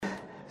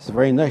It's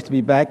very nice to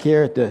be back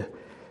here at the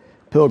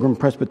Pilgrim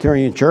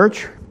Presbyterian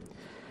Church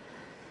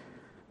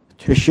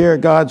to share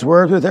God's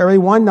Word with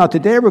everyone. Now,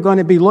 today we're going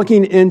to be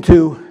looking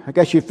into, I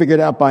guess you figured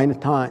out by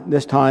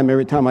this time,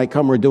 every time I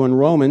come, we're doing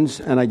Romans,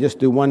 and I just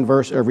do one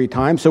verse every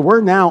time. So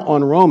we're now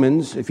on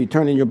Romans, if you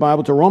turn in your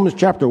Bible to Romans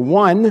chapter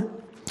 1.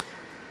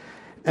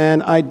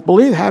 And I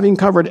believe having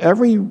covered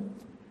every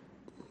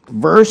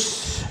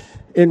verse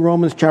in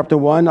Romans chapter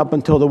 1 up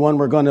until the one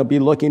we're going to be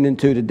looking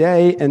into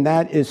today, and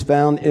that is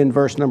found in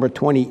verse number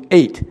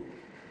 28.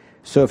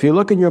 So if you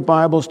look in your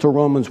Bibles to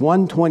Romans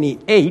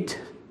 1:28,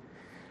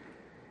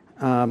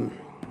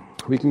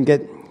 we can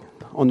get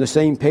on the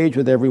same page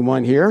with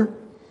everyone here.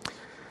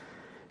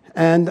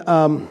 And,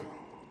 of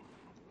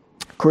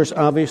course,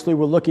 obviously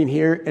we're looking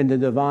here in the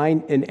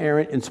divine,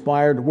 inerrant,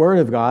 inspired Word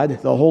of God,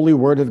 the Holy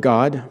Word of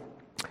God.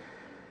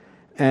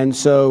 And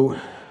so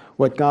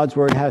what God's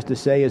Word has to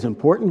say is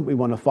important. We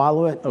want to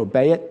follow it,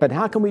 obey it. But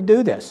how can we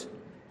do this?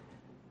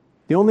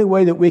 The only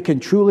way that we can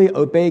truly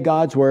obey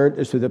God's Word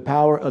is through the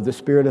power of the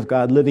Spirit of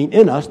God living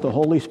in us, the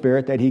Holy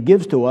Spirit that He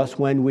gives to us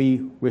when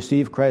we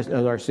receive Christ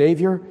as our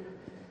Savior.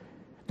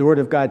 The Word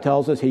of God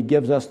tells us He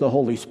gives us the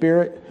Holy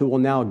Spirit who will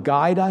now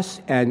guide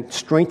us and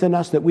strengthen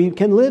us that we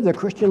can live the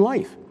Christian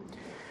life.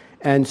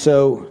 And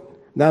so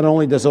not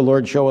only does the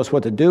Lord show us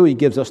what to do, He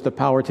gives us the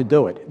power to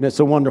do it. And it's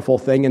a wonderful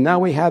thing. And now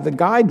we have the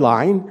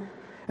guideline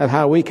of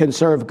how we can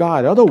serve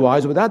God.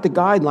 Otherwise, without the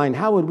guideline,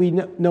 how would we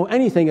know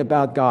anything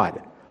about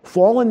God?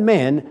 Fallen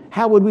man,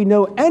 how would we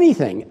know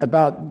anything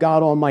about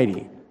God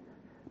Almighty?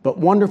 But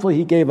wonderfully,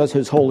 He gave us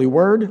His holy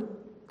word.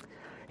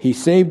 He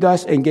saved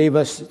us and gave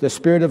us the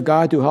Spirit of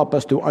God to help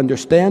us to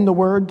understand the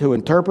word, to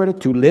interpret it,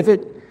 to live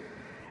it.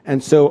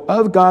 And so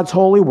of God's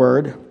holy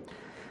word,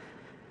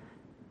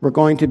 we're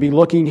going to be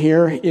looking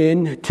here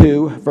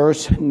into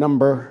verse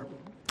number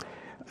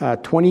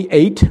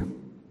 28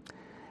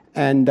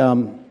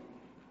 and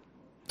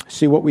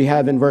see what we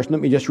have in verse.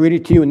 Let me just read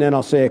it to you, and then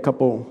I'll say a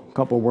couple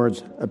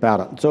words about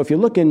it. So if you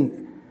look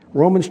in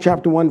Romans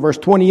chapter 1, verse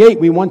 28,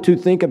 we want to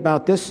think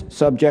about this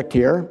subject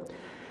here.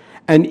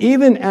 And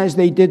even as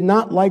they did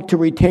not like to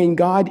retain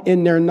God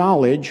in their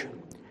knowledge,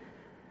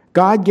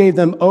 God gave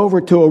them over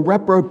to a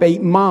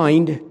reprobate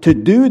mind to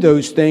do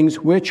those things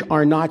which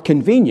are not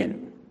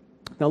convenient.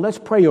 Now let's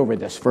pray over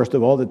this, first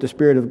of all, that the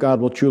Spirit of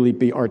God will truly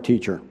be our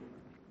teacher.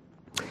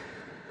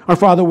 Our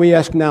Father, we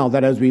ask now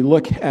that as we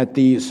look at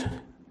these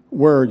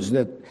words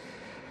that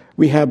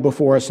we have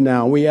before us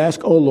now, we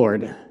ask, O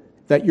Lord,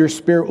 that your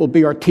Spirit will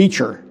be our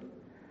teacher.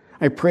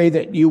 I pray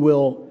that you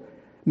will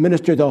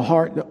minister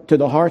to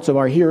the hearts of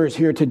our hearers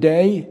here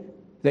today,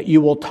 that you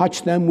will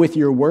touch them with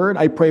your word.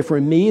 I pray for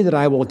me that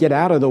I will get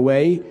out of the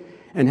way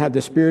and have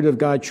the Spirit of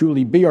God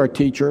truly be our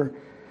teacher.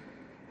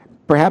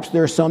 Perhaps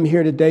there are some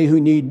here today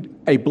who need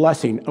a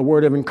blessing, a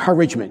word of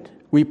encouragement.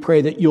 We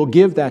pray that you'll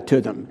give that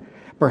to them.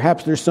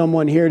 Perhaps there's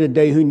someone here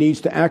today who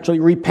needs to actually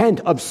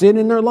repent of sin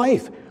in their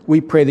life. We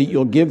pray that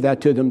you'll give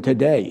that to them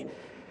today.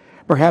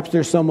 Perhaps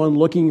there's someone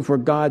looking for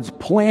God's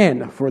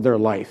plan for their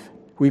life.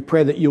 We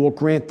pray that you will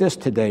grant this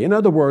today. In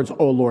other words,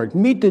 O Lord,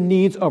 meet the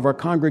needs of our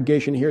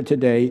congregation here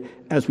today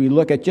as we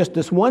look at just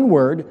this one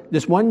word,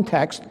 this one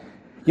text,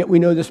 yet we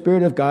know the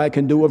Spirit of God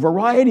can do a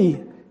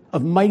variety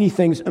of mighty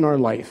things in our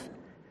life.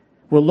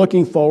 We're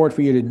looking forward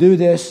for you to do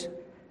this.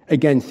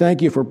 Again,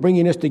 thank you for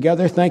bringing us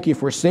together. Thank you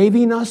for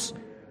saving us.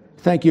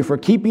 Thank you for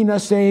keeping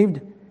us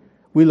saved.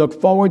 We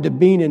look forward to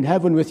being in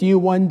heaven with you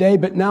one day,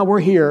 but now we're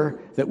here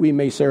that we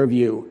may serve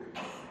you.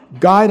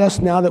 Guide us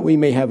now that we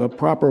may have a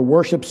proper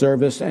worship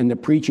service and the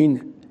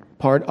preaching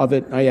part of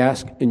it, I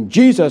ask. In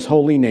Jesus'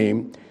 holy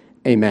name,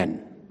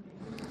 amen.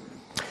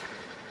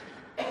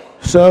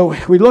 So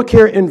we look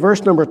here in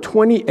verse number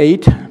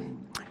 28,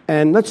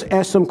 and let's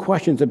ask some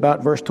questions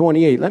about verse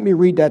 28. Let me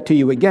read that to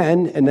you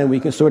again, and then we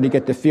can sort of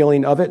get the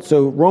feeling of it.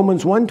 So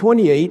Romans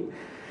 1:28,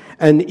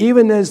 and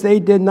even as they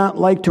did not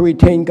like to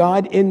retain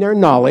God in their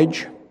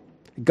knowledge,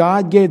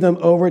 God gave them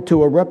over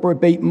to a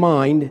reprobate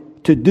mind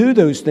to do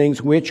those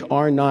things which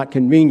are not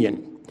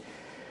convenient.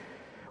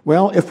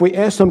 Well, if we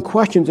ask some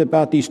questions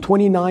about these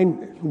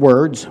 29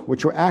 words,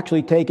 which were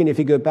actually taken, if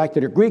you go back to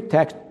the Greek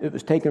text, it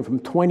was taken from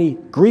 20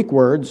 Greek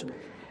words,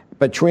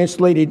 but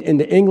translated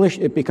into English,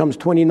 it becomes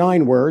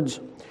 29 words.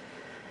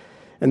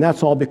 And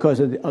that's all because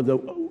of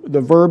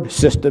the verb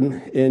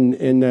system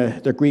in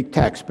the Greek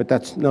text, but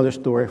that's another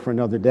story for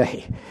another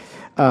day.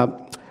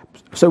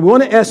 So we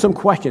want to ask some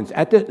questions.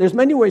 There's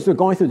many ways of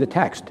going through the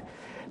text.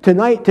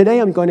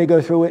 Today I'm going to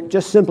go through it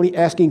just simply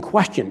asking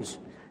questions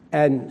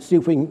and see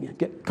if we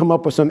can come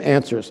up with some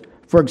answers.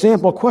 For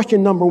example,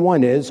 question number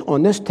 1 is,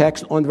 on this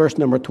text, on verse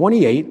number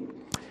 28,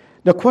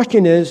 the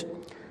question is,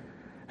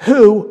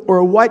 who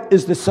or what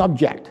is the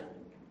subject?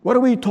 What are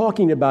we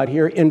talking about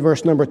here in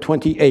verse number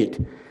 28?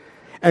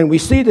 And we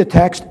see the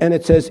text, and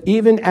it says,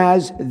 even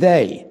as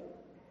they.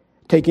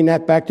 Taking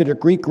that back to the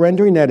Greek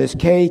rendering, that is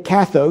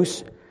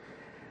kathos.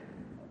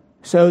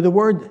 So the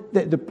word,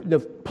 the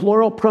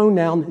plural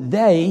pronoun,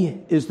 they,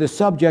 is the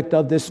subject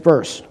of this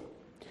verse.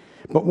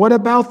 But what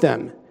about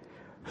them?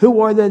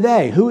 Who are the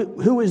they?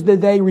 Who is the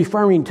they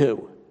referring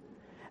to?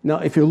 Now,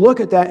 if you look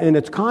at that in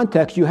its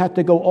context, you have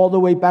to go all the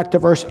way back to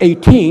verse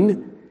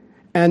 18,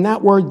 and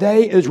that word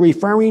they is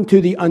referring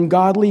to the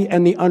ungodly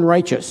and the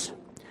unrighteous.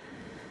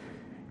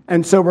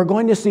 And so we're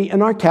going to see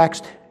in our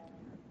text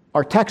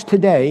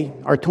today,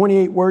 our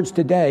 28 words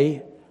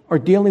today, are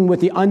dealing with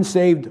the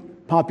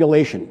unsaved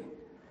population.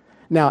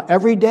 Now,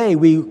 every day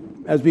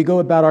as we go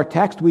about our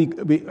text, we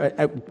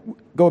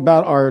go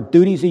about our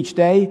duties each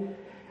day,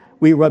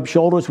 we rub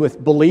shoulders with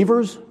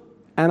believers,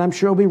 and I'm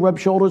sure we rub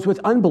shoulders with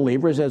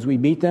unbelievers as we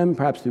meet them,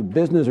 perhaps through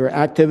business or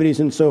activities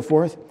and so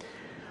forth.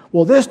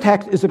 Well, this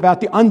text is about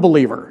the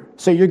unbeliever.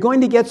 So you're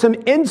going to get some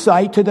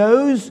insight to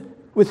those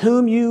with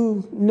whom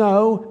you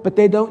know, but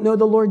they don't know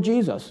the Lord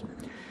Jesus.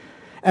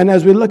 And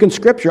as we look in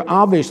Scripture,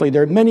 obviously,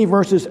 there are many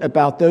verses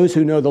about those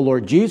who know the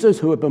Lord Jesus,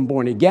 who have been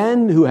born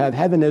again, who have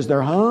heaven as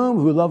their home,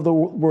 who love the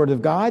Word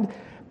of God.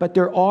 But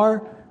there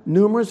are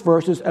numerous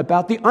verses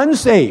about the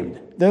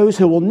unsaved, those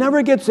who will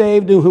never get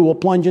saved and who will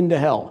plunge into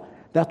hell.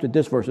 That's what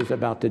this verse is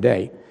about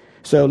today.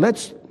 So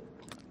let's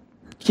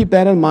keep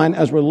that in mind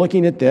as we're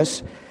looking at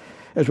this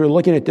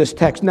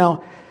text.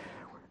 Now,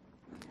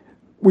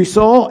 we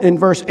saw in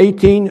verse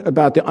 18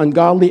 about the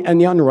ungodly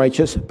and the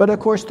unrighteous, but of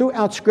course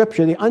throughout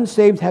Scripture, the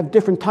unsaved have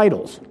different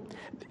titles.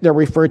 They're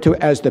referred to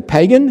as the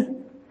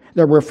pagan,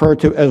 they're referred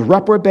to as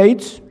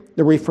reprobates,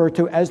 they're referred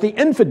to as the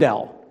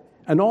infidel.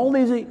 And all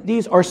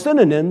these are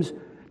synonyms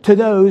to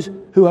those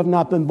who have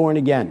not been born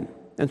again.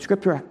 And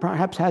Scripture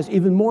perhaps has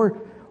even more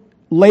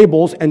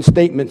labels and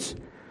statements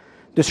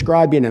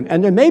describing them.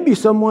 And there may be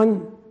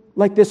someone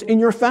like this in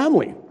your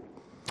family.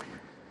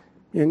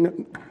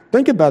 And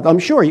think about it. I'm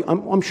sure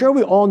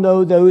we all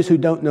know those who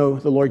don't know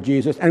the Lord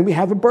Jesus, and we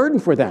have a burden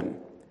for them.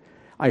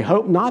 I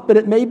hope not, but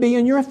it may be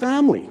in your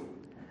family.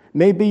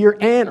 Maybe your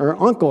aunt or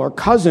uncle or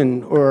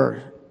cousin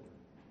or,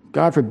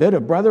 God forbid, a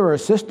brother or a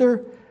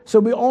sister.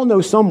 So we all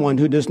know someone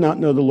who does not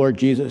know the Lord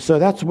Jesus. So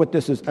that's what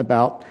this is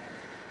about.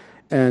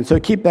 And so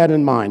keep that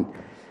in mind.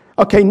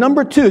 Okay,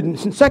 number two,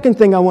 the second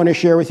thing I want to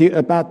share with you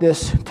about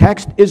this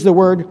text is the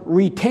word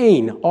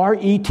retain,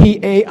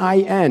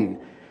 R-E-T-A-I-N.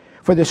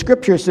 For the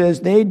Scripture says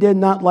they did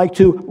not like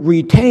to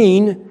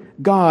retain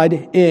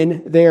God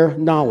in their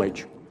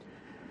knowledge.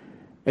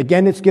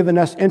 Again, it's given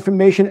us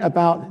information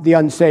about the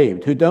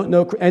unsaved who don't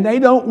know, and they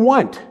don't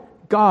want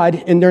God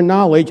in their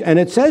knowledge. And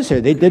it says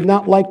here, they did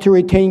not like to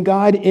retain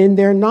God in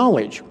their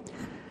knowledge.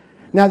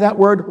 Now that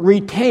word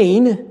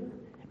retain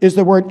is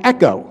the word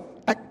echo,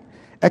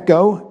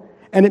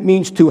 and it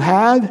means to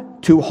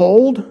have, to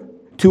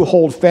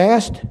hold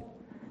fast,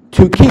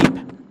 to keep.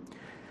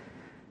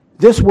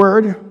 This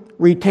word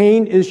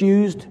retain is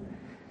used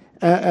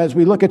as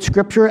we look at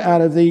Scripture.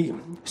 Out of the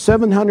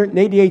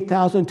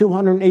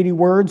 788,280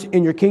 words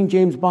in your King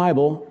James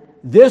Bible,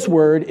 this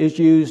word is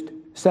used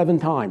 7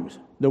 times,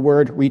 the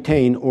word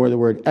retain or the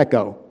word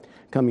echo,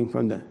 coming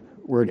from the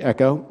word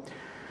echo.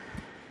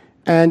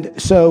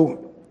 And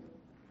so,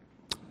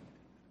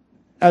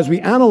 as we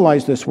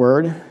analyze this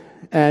word,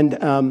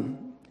 and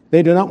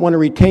they do not want to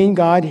retain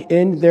God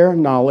in their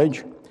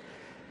knowledge,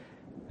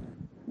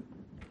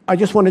 I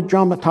just want to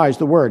dramatize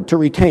the word, to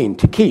retain,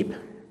 to keep.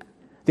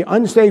 The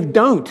unsaved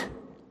don't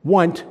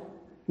want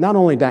not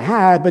only to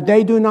have, but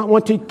they do not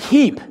want to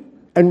keep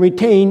and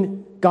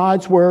retain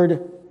God's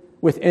word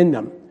within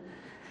them.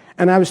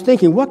 And I was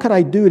thinking, what could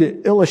I do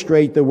to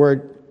illustrate the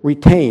word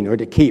retain or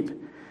to keep?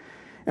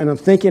 And I'm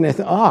thinking,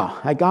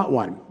 I got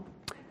one.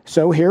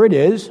 So here it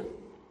is.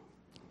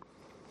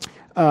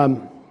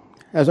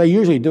 As I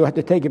usually do, I have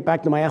to take it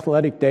back to my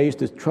athletic days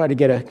to try to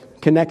get a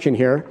connection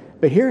here.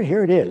 But here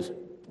it is.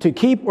 To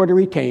keep or to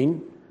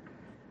retain,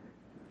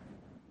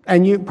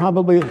 and you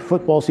probably,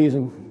 football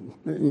season,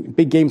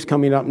 big games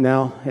coming up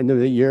now, end of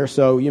the year,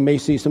 so you may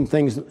see some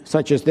things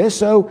such as this.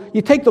 So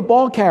you take the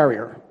ball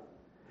carrier.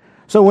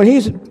 So when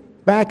he's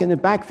back in the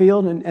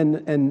backfield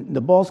and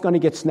the ball's going to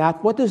get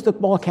snapped, what does the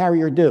ball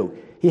carrier do?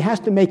 He has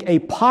to make a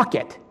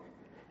pocket.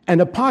 And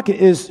a pocket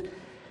is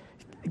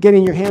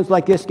getting your hands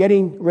like this,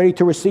 getting ready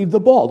to receive the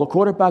ball. The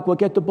quarterback will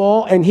get the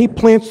ball, and he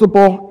plants the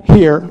ball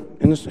here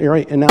in this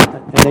area, and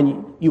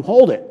then you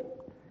hold it.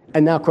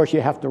 And now, of course, you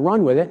have to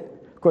run with it.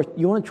 Of course,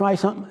 you want to try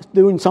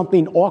doing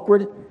something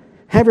awkward?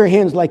 Have your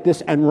hands like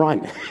this and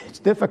run. It's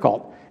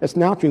difficult. It's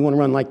natural you want to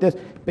run like this,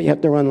 but you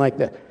have to run like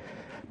this.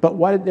 But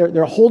what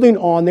they're holding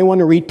on, they want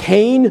to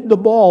retain the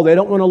ball. They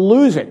don't want to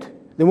lose it.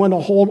 They want to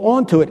hold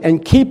on to it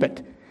and keep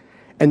it.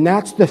 And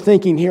that's the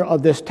thinking here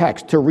of this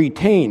text, to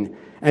retain.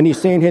 And he's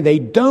saying here they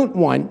don't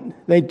want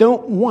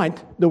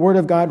the Word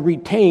of God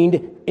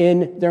retained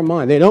in their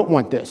mind. They don't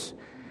want this.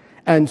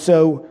 And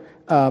so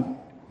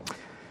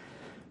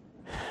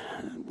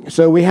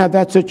we have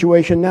that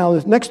situation now.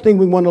 The next thing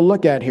we want to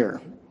look at here,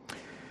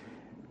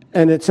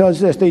 and it says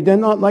this: they did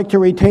not like to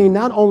retain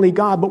not only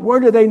God, but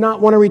where do they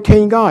not want to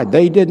retain God?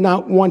 They did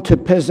not want to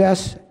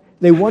possess,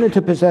 they wanted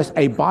to possess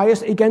a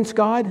bias against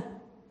God.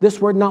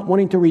 This word not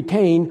wanting to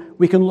retain,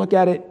 we can look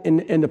at it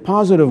in a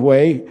positive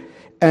way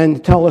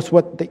and tell us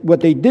what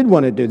they did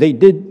want to do.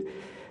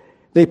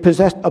 They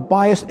possessed a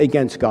bias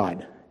against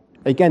God.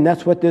 Again,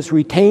 that's what this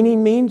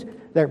retaining means.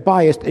 They're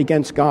biased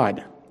against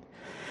God.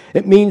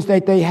 It means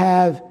that they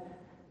have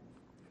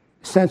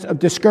sense of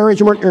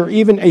discouragement or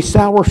even a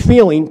sour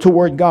feeling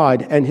toward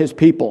God and his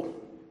people.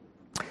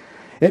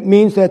 It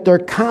means that their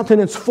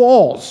countenance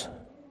falls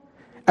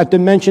at the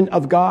mention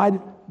of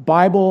God,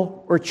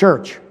 Bible, or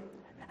church.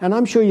 And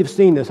I'm sure you've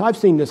seen this. I've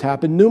seen this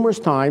happen numerous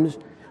times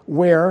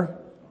where,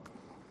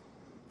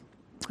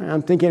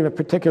 I'm thinking of a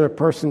particular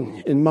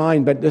person in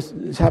mind, but this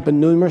has happened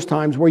numerous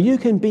times, where you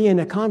can be in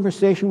a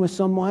conversation with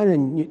someone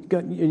and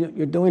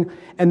you're doing,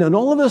 and then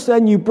all of a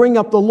sudden you bring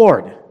up the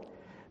Lord.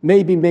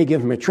 Maybe may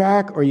give him a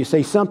tract, or you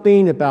say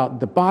something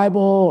about the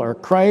Bible or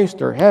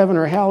Christ or heaven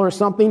or hell or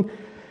something,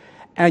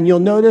 and you'll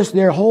notice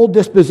their whole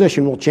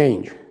disposition will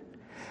change.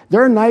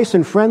 They're nice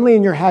and friendly,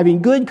 and you're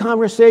having good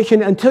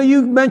conversation until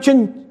you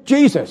mention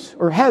Jesus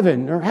or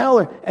heaven or hell,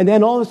 and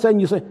then all of a sudden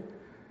you say,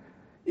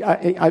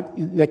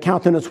 the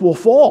countenance will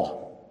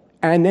fall.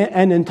 And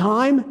in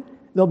time,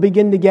 they'll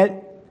begin to get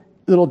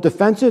a little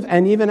defensive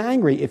and even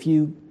angry if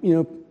you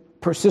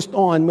persist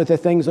on with the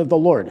things of the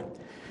Lord.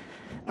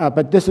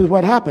 But this is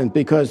what happened,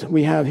 because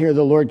we have here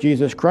the Lord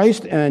Jesus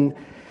Christ, and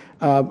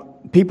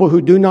people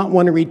who do not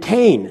want to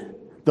retain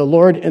the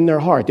Lord in their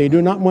heart. They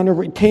do not want to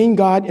retain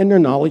God in their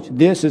knowledge.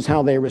 This is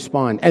how they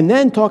respond. And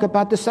then talk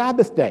about the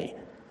Sabbath day.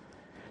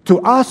 To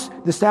us,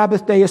 the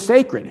Sabbath day is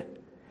sacred.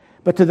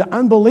 But to the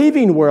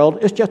unbelieving world,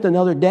 it's just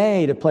another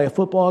day to play a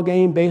football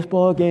game,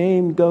 baseball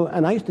game, go.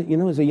 And I used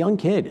to, as a young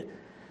kid,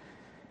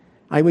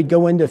 I would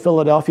go into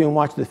Philadelphia and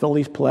watch the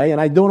Phillies play, and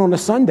I'd do it on a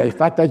Sunday. In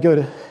fact, I'd go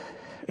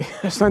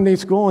to Sunday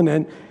school, and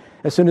then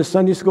as soon as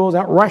Sunday school is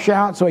out, rush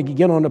out so I could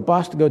get on a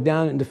bus to go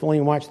down into Philly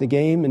and watch the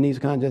game and these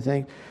kinds of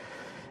things.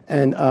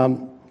 And,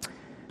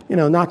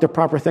 not the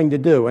proper thing to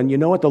do. And you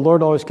know what? The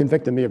Lord always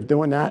convicted me of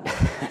doing that.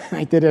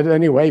 I did it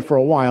anyway for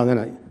a while, and then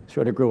I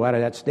sort of grew out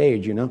of that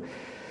stage,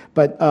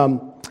 But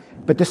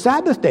the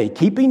Sabbath day,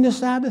 keeping the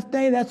Sabbath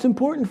day, that's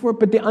important for it.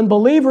 But the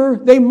unbeliever,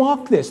 they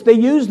mock this. They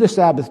use the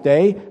Sabbath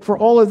day for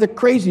all of the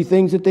crazy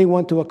things that they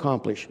want to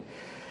accomplish.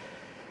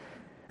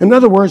 In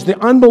other words, the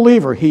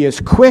unbeliever, he is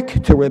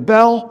quick to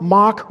rebel,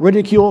 mock,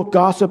 ridicule,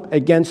 gossip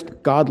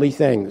against godly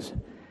things.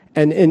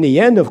 And in the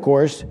end, of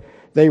course,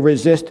 they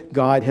resist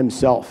God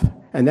himself.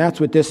 And that's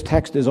what this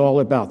text is all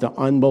about, the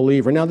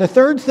unbeliever. Now, the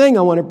third thing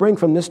I want to bring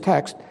from this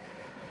text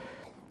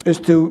is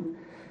to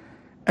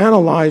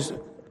analyze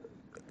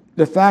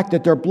the fact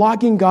that they're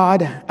blocking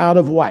God out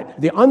of what?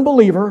 The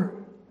unbeliever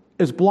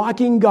is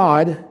blocking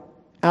God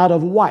out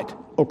of what,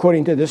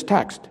 according to this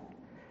text?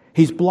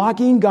 He's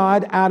blocking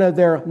God out of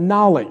their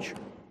knowledge.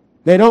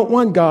 They don't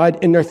want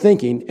God in their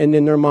thinking and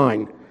in their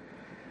mind.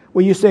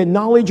 Well, you say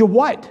knowledge of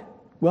what?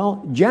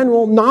 Well,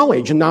 general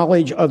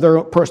knowledge of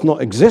their personal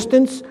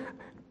existence,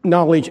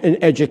 knowledge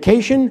in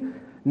education,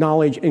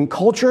 knowledge in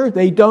culture.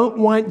 They don't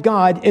want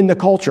God in the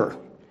culture.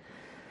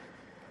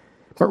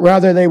 But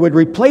rather they would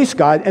replace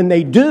God, and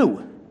they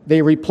do.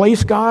 They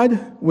replace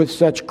God with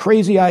such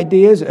crazy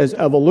ideas as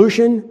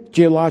evolution,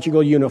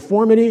 geological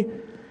uniformity.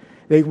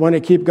 They want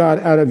to keep God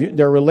out of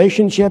their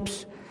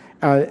relationships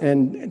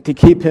and to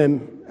keep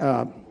him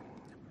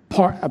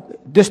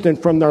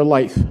distant from their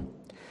life.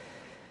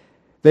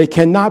 They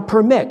cannot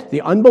permit, the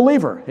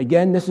unbeliever,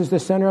 again, this is the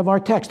center of our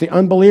text, the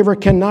unbeliever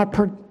cannot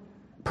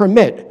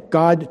permit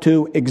God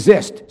to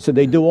exist. So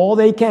they do all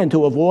they can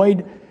to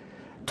avoid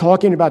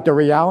talking about the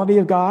reality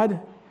of God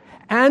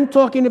and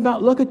talking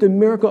about, look at the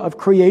miracle of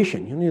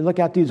creation. You look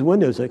out these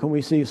windows, like when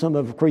we see some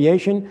of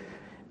creation,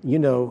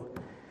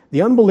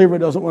 the unbeliever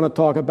doesn't want to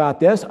talk about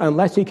this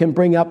unless he can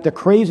bring up the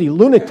crazy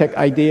lunatic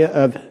idea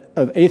of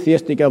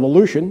atheistic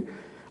evolution.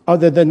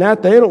 Other than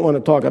that, they don't want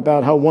to talk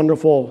about how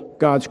wonderful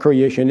God's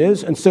creation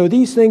is. And so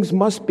these things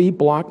must be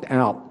blocked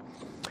out.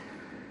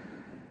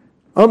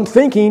 I'm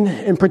thinking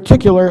in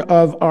particular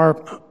of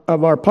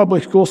our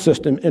public school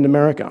system in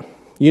America.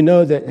 You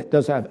know that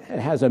it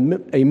has a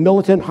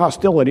militant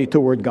hostility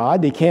toward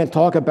God. They can't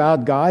talk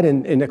about God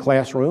in the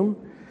classroom.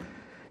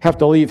 Have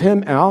to leave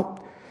him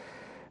out.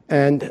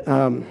 And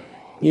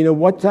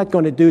what's that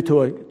going to do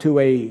to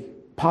a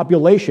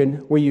population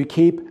where you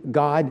keep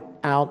God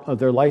out of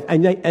their life?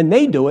 And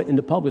they do it in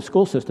the public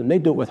school system. They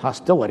do it with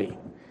hostility.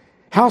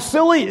 How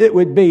silly it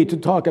would be to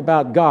talk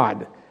about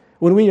God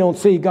when we don't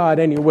see God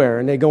anywhere.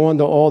 And they go on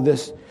to all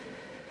this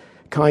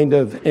kind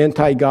of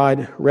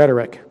anti-God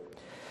rhetoric.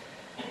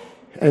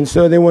 And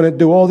so they want to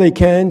do all they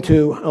can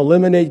to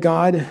eliminate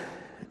God,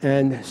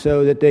 and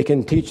so that they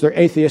can teach their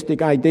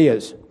atheistic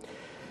ideas.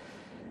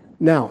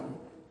 Now,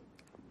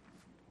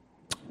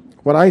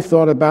 what I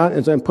thought about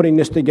as I'm putting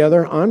this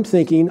together, I'm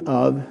thinking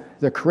of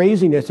the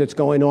craziness that's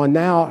going on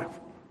now.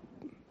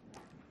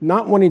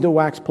 Not wanting to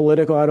wax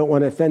political, I don't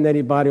want to offend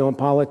anybody on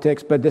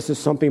politics, but this is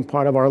something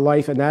part of our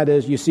life, and that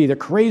is you see the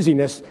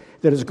craziness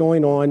that is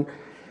going on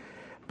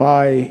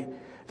by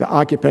the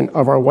occupant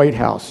of our White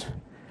House.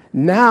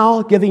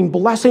 Now giving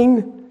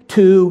blessing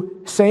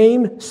to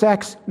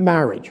same-sex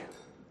marriage.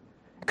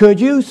 Could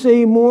you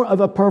see more of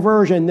a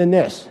perversion than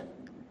this?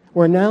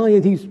 Where now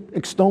he's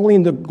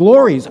extolling the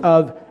glories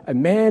of a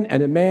man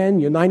and a man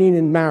uniting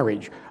in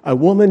marriage, a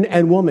woman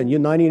and woman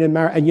uniting in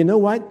marriage. And you know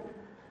what?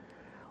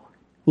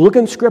 Look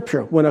in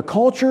Scripture. When a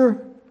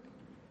culture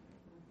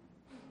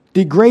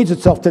degrades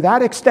itself to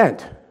that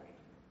extent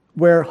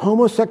where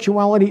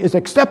homosexuality is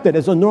accepted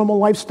as a normal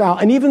lifestyle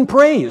and even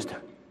praised,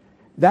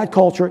 that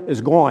culture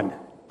is gone.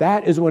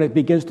 That is when it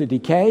begins to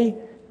decay.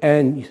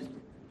 And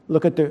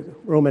look at the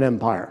Roman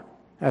Empire.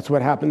 That's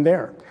what happened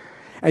there.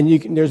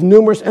 And there's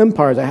numerous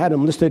empires, I had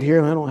them listed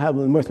here, I don't have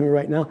them with me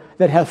right now,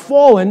 that have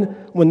fallen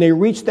when they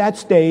reach that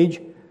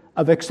stage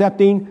of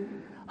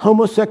accepting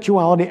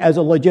homosexuality as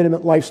a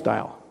legitimate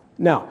lifestyle.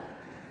 Now,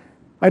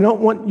 I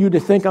don't want you to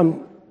think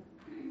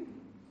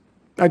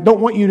I don't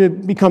want you to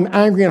become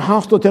angry and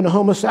hostile to the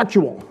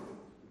homosexual.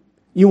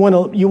 You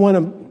want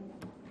to,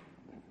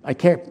 I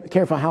can't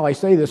careful how I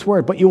say this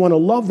word, but you want to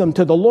love them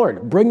to the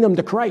Lord, bring them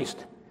to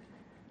Christ.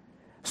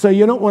 So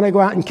you don't want to go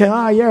out and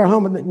kill, you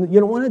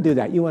don't want to do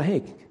that. You want,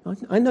 hey,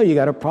 I know you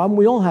got a problem.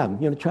 We all have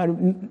them. Try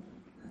to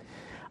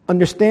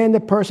understand the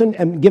person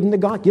and give them to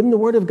God, give them the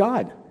Word of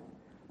God.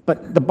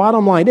 But the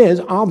bottom line is,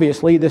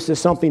 obviously, this is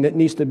something that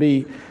needs to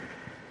be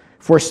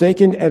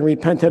forsaken and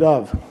repented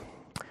of.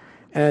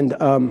 And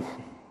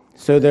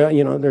so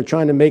they're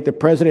trying to make the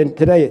president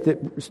today,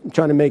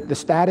 trying to make the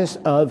status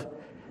of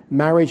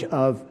marriage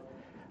of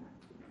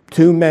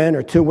two men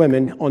or two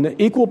women on an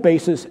equal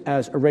basis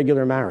as a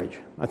regular marriage.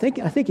 I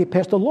think he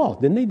passed a law,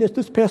 didn't he,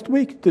 this past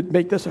week to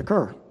make this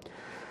occur.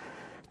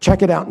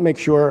 Check it out and make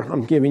sure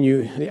I'm giving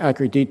you the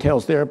accurate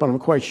details there, but I'm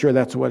quite sure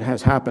that's what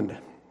has happened.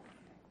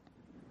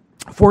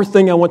 Fourth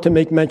thing I want to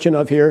make mention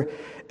of here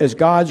is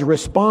God's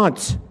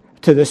response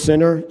to the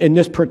sinner in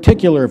this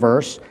particular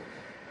verse.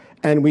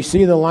 And we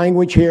see the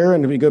language here,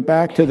 and if we go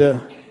back to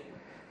the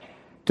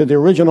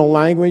original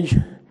language,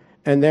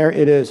 and there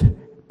it is,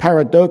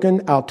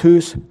 paradoken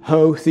autos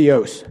ho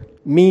theos,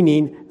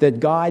 meaning that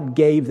God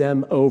gave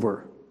them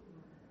over.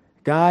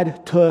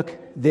 God took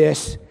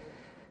this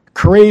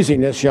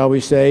craziness, shall we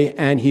say,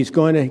 and he's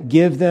going to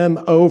give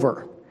them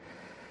over.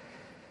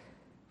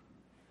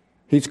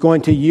 He's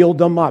going to yield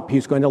them up.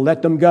 He's going to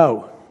let them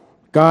go.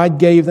 God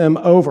gave them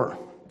over.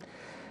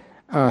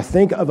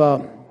 Think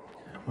of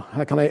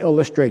how can I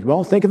illustrate?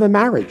 Well, think of a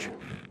marriage.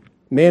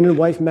 Man and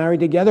wife married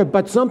together,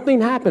 but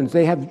something happens.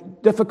 They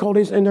have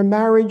difficulties in their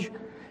marriage,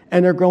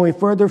 and they're growing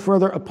further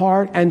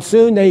apart, and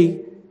soon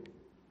they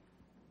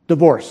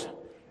divorce.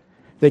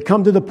 They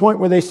come to the point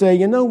where they say,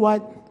 you know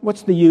what?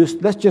 What's the use?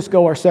 Let's just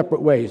go our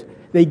separate ways.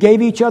 They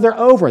gave each other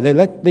over.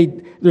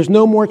 There's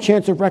no more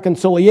chance of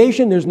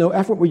reconciliation. There's no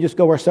effort. We just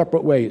go our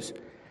separate ways.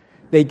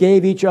 They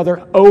gave each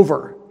other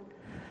over.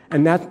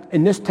 And that,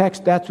 in this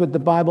text, that's what the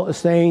Bible is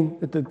saying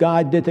that the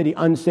God did to the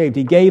unsaved.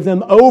 He gave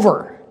them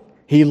over.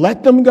 He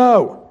let them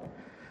go.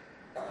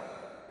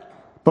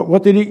 But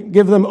what did he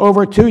give them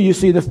over to? You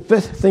see, the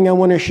fifth thing I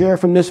want to share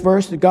from this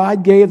verse,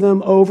 God gave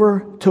them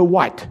over to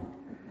what?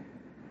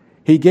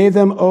 He gave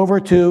them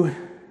over to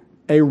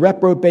a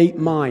reprobate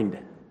mind.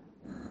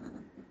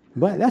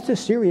 But that's a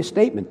serious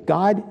statement.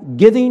 God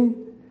giving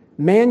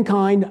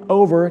mankind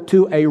over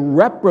to a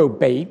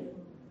reprobate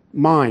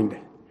mind.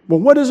 Well,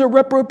 what is a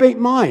reprobate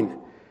mind?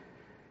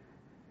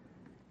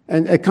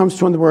 And it comes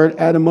from the word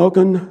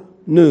adamokon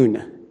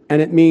nun,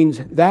 and it means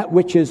that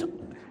which is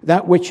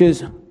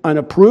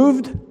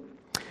unapproved,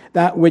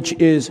 that which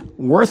is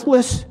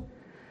worthless,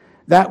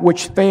 that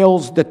which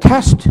fails the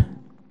test.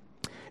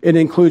 It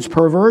includes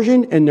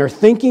perversion in their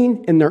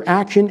thinking, in their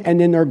action,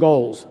 and in their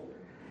goals.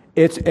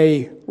 It's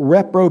a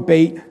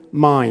reprobate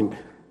mind.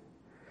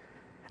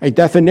 A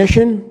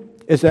definition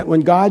is that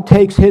when God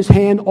takes his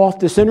hand off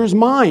the sinner's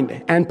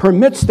mind and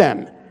permits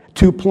them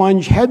to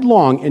plunge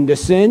headlong into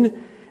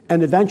sin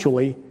and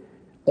eventually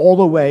all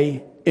the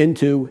way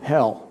into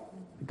hell.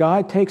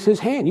 God takes his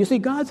hand. You see,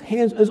 God's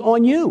hand is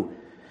on you.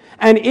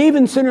 And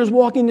even sinners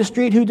walking the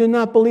street who do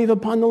not believe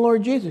upon the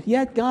Lord Jesus,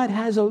 yet God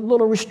has a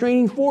little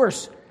restraining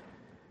force.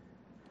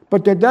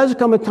 But there does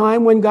come a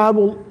time when God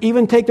will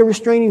even take the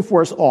restraining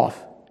force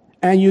off,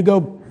 and you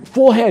go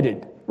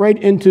full-headed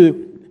right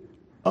into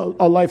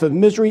a life of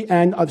misery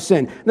and of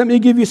sin. Let me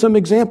give you some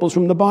examples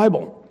from the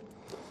Bible.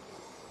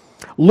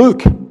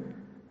 Luke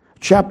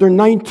chapter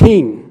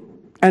 19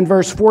 and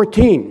verse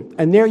 14.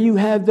 And there you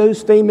have that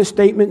famous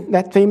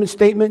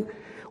statement,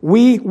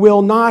 we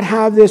will not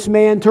have this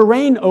man to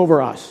reign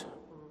over us.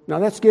 Now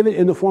that's given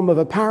in the form of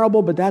a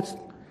parable, but that's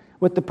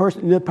what the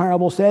person in the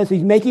parable says.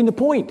 He's making the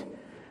point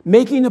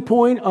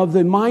of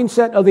the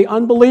mindset of the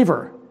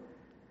unbeliever.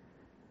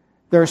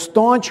 Their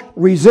staunch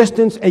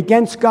resistance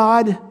against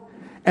God,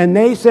 and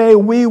they say,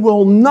 we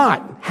will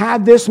not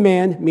have this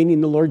man, meaning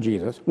the Lord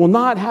Jesus, will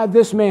not have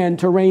this man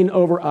to reign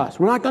over us.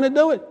 We're not going to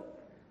do it.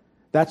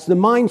 That's the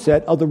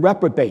mindset of the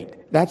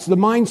reprobate. That's the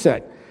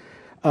mindset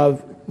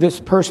of this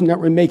person that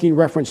we're making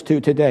reference to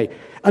today.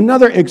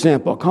 Another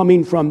example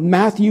coming from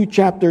Matthew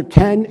chapter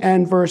 10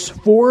 and verse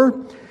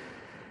 4,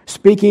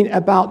 speaking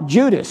about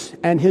Judas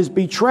and his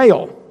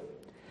betrayal.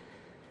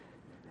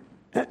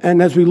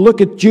 And as we look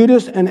at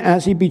Judas and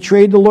as he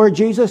betrayed the Lord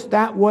Jesus,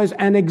 that was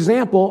an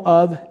example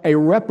of a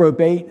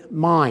reprobate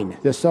mind,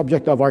 the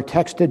subject of our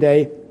text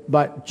today.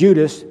 But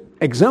Judas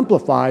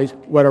exemplifies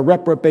what a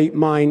reprobate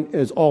mind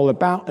is all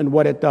about and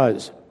what it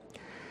does.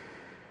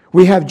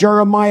 We have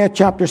Jeremiah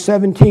chapter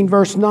 17,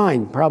 verse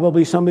 9.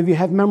 Probably some of you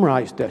have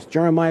memorized this.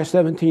 Jeremiah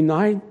 17,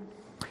 9.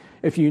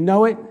 If you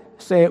know it,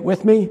 say it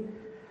with me.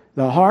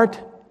 The heart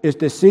is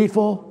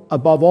deceitful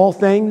above all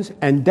things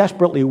and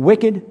desperately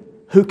wicked.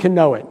 Who can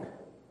know it?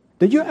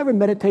 Did you ever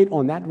meditate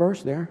on that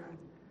verse there?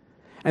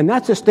 And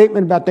that's a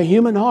statement about the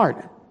human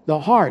heart. The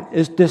heart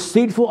is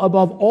deceitful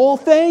above all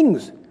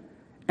things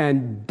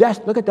and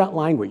look at that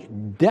language,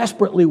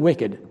 desperately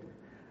wicked.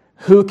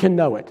 Who can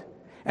know it?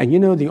 And you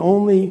know, the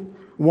only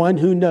one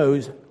who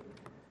knows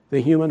the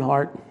human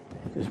heart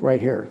is right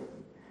here.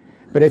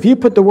 But if you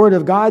put the Word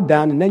of God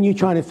down and then you're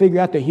trying to figure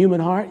out the human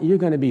heart, you're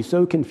going to be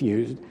so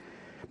confused.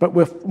 But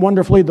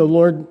wonderfully, the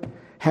Lord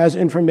has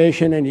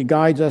information and He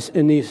guides us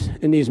in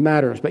these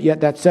matters. But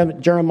yet that's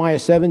Jeremiah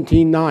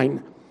 17,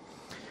 9.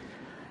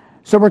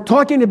 So we're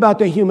talking about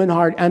the human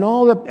heart and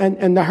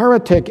and the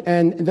heretic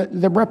and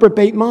the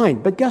reprobate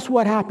mind. But guess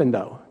what happened,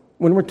 though?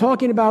 When we're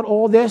talking about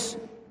all this,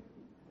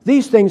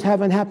 these things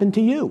haven't happened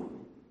to you.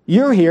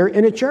 You're here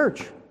in a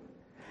church.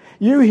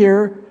 You're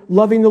here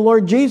loving the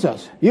Lord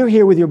Jesus. You're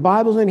here with your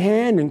Bibles in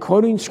hand and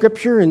quoting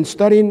Scripture and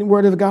studying the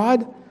Word of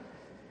God.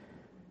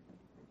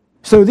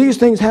 So these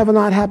things have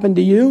not happened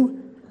to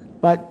you,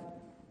 but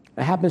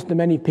it happens to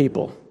many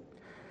people.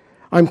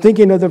 I'm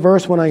thinking of the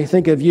verse when I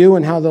think of you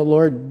and how the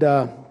Lord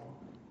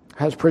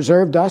has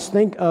preserved us.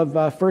 Think of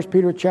 1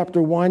 Peter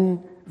chapter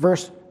 1,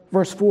 verse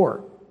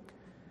 4.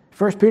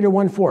 1 Peter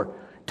 1, 4.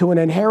 To an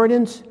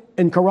inheritance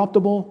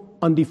incorruptible,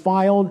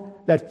 undefiled,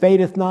 that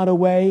fadeth not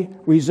away,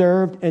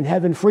 reserved in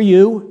heaven for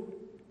you.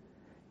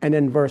 And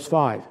then verse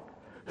 5.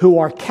 Who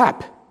are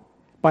kept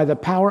by the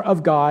power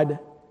of God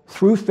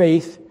through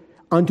faith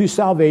unto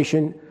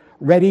salvation,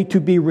 ready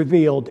to be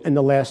revealed in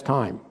the last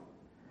time.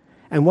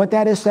 And what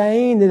that is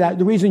saying, that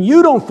the reason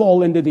you don't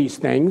fall into these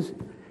things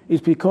is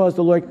because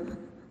the Lord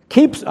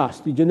keeps us.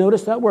 Did you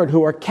notice that word?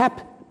 Who are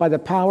kept by the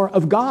power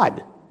of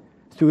God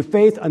through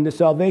faith unto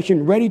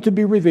salvation, ready to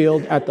be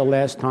revealed at the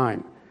last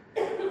time.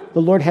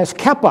 The Lord has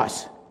kept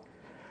us.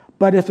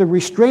 But if the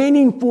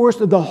restraining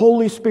force of the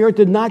Holy Spirit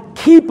did not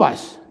keep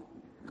us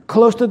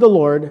close to the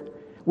Lord,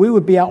 we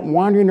would be out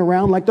wandering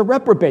around like the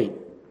reprobate.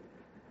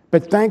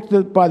 But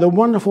by the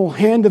wonderful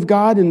hand of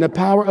God and the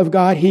power of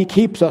God, He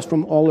keeps us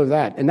from all of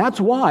that. And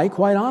that's why,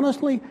 quite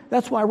honestly,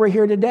 that's why we're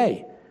here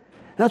today.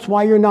 That's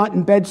why you're not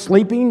in bed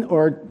sleeping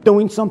or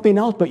doing something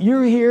else, but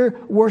you're here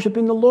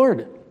worshiping the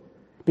Lord.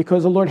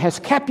 Because the Lord has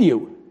kept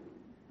you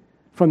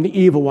from the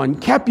evil one,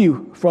 kept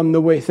you from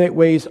the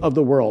ways of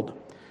the world.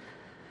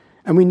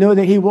 And we know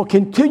that He will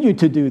continue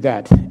to do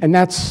that. And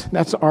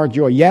that's our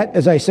joy. Yet,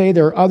 as I say,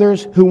 there are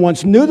others who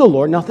once knew the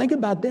Lord. Now think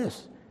about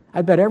this.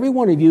 I bet every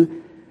one of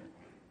you,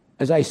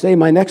 as I say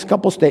my next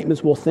couple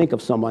statements, will think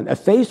of someone. A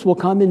face will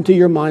come into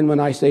your mind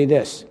when I say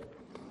this.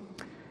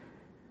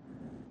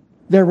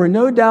 There were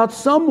no doubt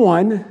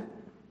someone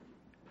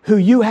who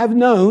you have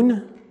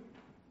known,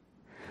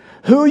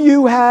 who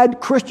you had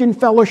Christian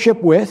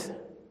fellowship with,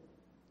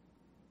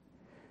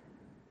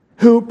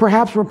 who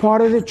perhaps were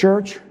part of the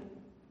church,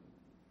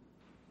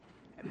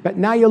 but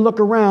now you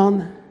look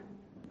around,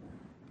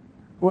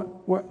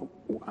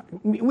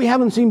 we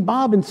haven't seen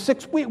Bob in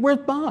 6 weeks. Where's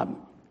Bob?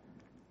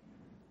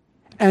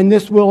 And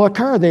this will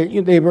occur.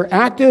 They were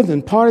active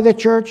and part of the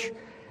church,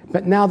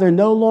 but now they're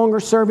no longer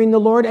serving the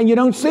Lord, and you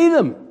don't see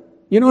them.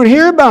 You don't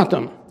hear about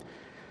them.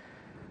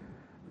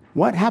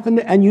 What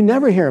happened? And you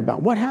never hear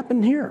about what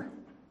happened here.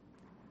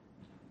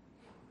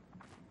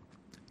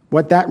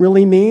 What that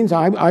really means,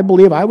 I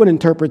believe I would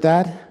interpret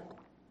that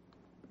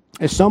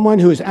as someone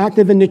who is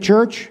active in the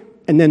church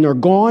and then they're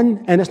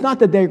gone. And it's not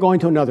that they're going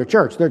to another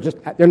church.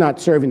 They're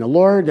not serving the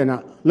Lord. They're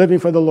not living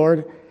for the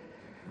Lord.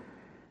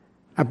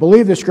 I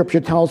believe the Scripture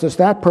tells us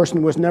that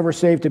person was never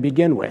saved to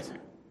begin with.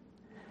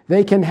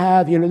 They can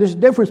have, there's a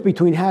difference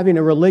between having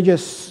a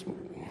religious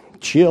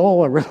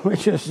chill, a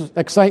religious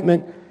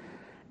excitement,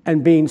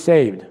 and being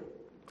saved.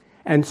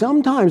 And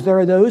sometimes there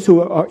are those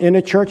who are in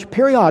a church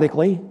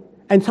periodically,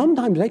 and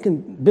sometimes they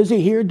can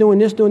busy here doing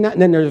this, doing that,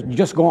 and then they're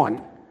just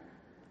gone.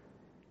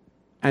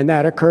 And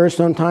that occurs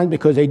sometimes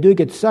because they do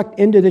get sucked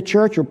into the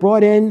church or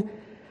brought in,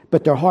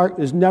 but their heart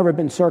has never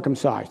been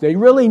circumcised. They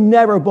really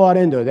never bought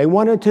into it. They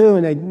wanted to,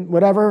 and they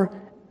whatever,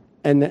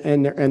 and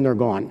they're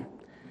gone.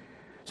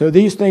 So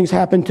these things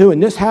happen too,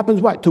 and this happens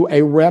what? To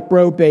a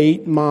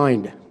reprobate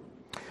mind.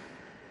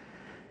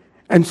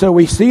 And so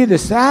we see the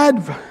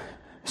sad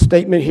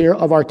statement here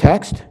of our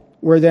text,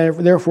 where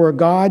therefore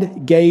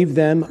God gave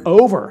them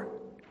over.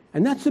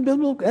 And that's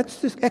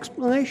the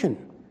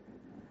explanation.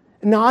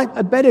 Now,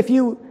 I bet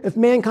if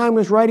mankind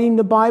was writing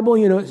the Bible,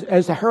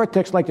 as the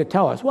heretics like to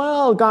tell us,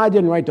 well, God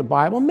didn't write the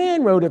Bible,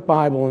 man wrote the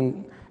Bible,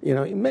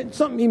 and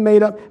something he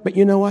made up. But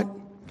you know what?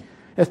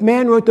 If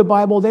man wrote the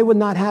Bible, they would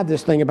not have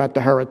this thing about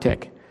the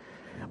heretic,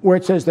 where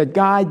it says that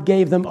God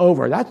gave them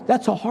over.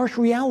 That's a harsh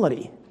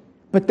reality.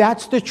 But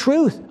that's the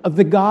truth of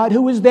the God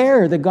who is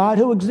there, the God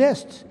who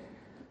exists.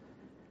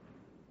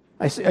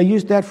 I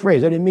used that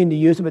phrase. I didn't mean to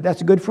use it, but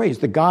that's a good phrase.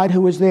 The God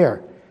who is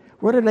there.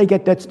 Where did I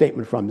get that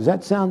statement from? Does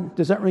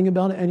that ring a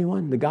bell to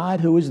anyone? The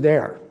God who is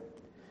there.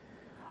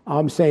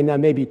 I'm saying now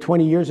maybe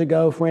 20 years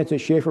ago,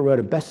 Francis Schaeffer wrote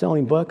a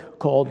best-selling book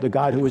called The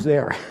God Who Was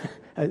There,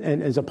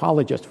 and as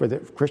apologist for the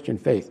Christian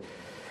faith.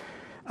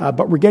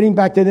 But we're getting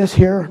back to this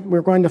here.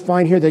 We're going to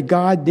find here that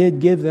God did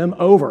give them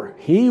over.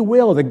 He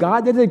will. The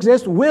God that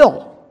exists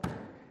will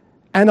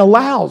and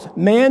allows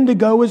man to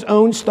go his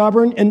own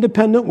stubborn,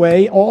 independent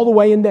way all the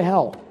way into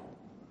hell.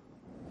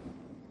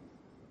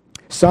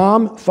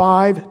 Psalm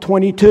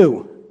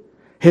 5:22.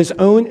 His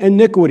own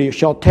iniquity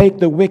shall take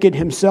the wicked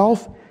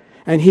himself,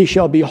 and he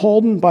shall be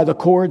holden by the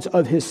cords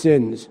of his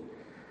sins.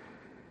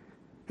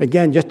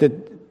 Again, just a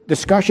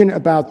discussion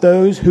about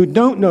those who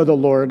don't know the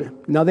Lord.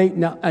 Now,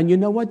 and you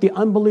know what? The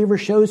unbeliever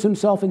shows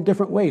himself in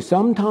different ways.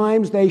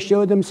 Sometimes they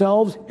show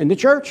themselves in the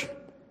church.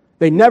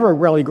 They never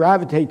really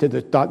gravitate to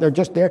the thought. They're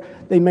just there.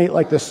 They may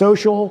like the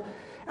social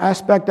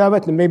aspect of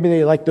it, and maybe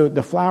they like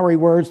the flowery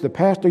words the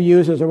pastor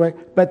uses,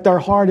 but their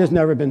heart has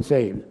never been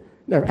saved,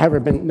 never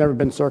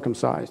been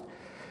circumcised.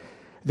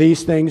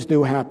 These things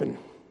do happen.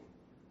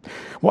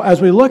 Well,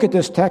 as we look at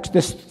this text,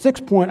 this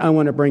sixth point I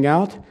want to bring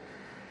out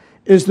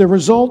is the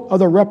result of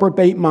the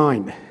reprobate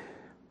mind.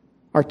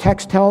 Our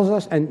text tells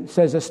us and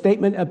says a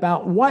statement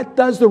about what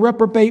does the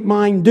reprobate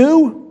mind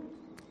do?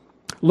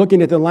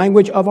 Looking at the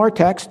language of our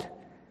text,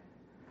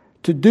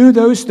 to do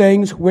those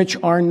things which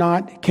are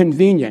not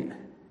convenient.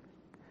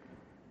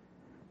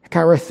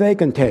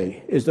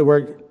 Karathekante is the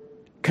word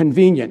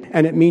convenient,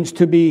 and it means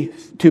to be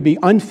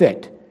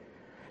unfit,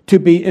 to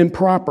be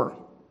improper.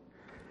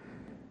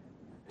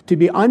 To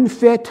be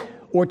unfit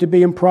or to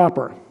be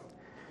improper.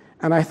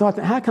 And I thought,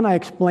 how can I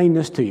explain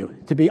this to you?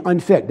 To be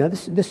unfit. Now,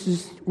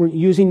 we're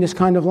using this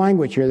kind of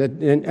language here,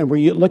 and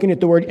we're looking at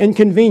the word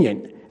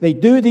inconvenient. They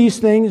do these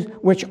things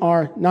which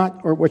are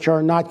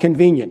not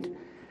convenient.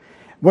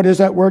 What does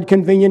that word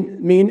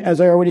convenient mean?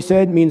 As I already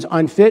said, it means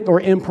unfit or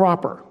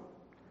improper.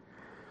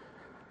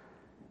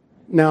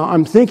 Now,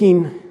 I'm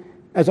thinking,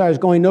 as I was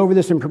going over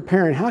this and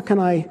preparing, how can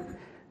I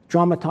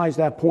dramatize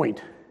that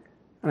point?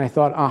 And I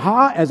thought,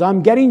 as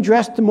I'm getting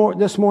dressed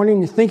this morning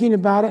and thinking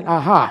about it,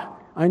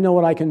 I know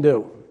what I can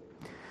do.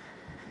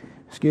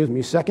 Excuse me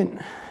a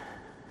second.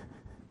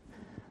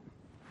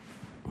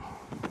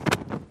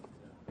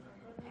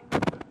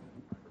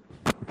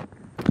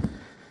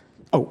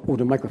 Oh,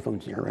 the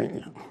microphone's here, right?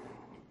 Yeah.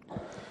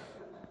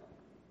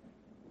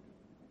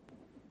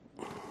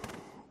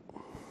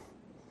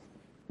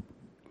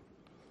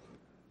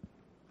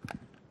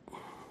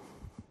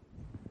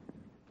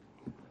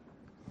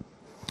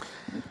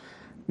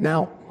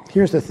 Now,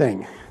 here's the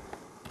thing.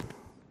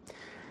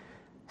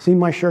 See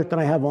my shirt that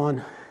I have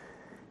on?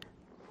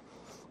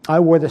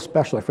 I wore this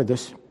specially for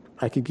this.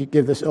 I could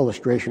give this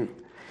illustration.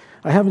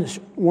 I haven't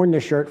worn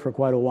this shirt for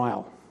quite a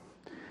while.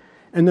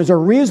 And there's a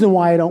reason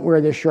why I don't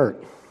wear this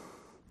shirt.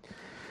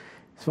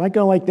 So I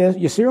go like this.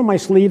 You see where my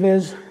sleeve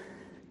is?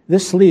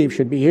 This sleeve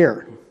should be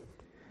here.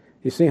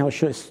 You see how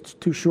it's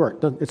too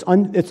short.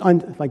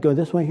 If I go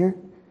this way here,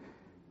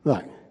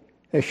 look,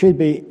 it should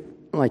be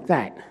like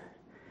that.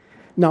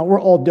 Now,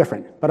 we're all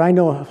different, but I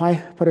know if I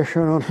put a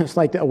shirt on, it's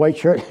like a white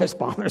shirt, it's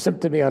bothersome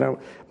to me.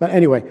 But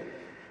anyway,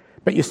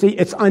 but you see,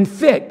 it's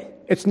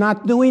unfit. It's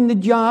not doing the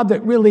job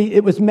that really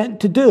it was meant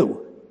to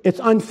do. It's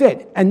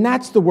unfit. And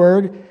that's the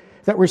word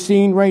that we're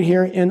seeing right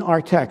here in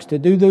our text. To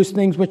do those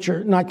things which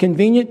are not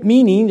convenient,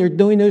 meaning they're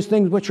doing those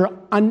things which are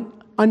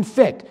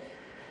unfit,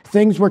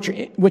 things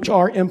which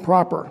are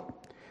improper.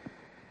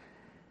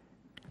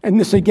 And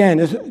this, again,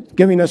 is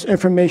giving us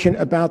information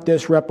about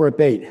this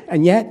reprobate.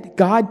 And yet,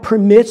 God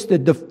permits the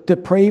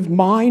depraved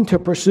mind to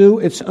pursue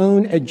its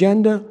own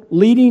agenda,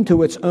 leading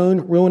to its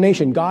own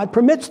ruination. God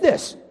permits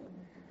this.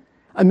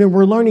 I mean,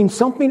 we're learning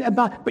something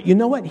about... But you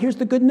know what? Here's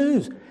the good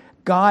news.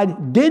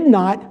 God did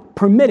not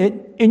permit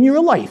it in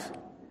your life.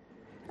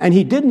 And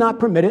He did not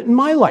permit it in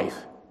my life.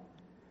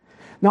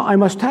 Now, I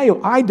must tell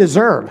you, I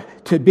deserve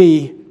to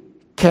be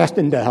cast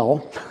into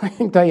hell. I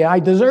can tell you, I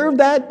deserve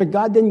that, but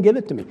God didn't give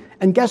it to me.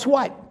 And guess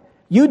what?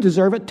 You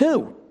deserve it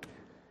too.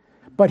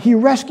 But He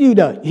rescued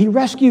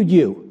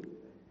you.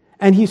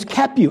 And He's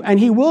kept you, and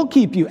He will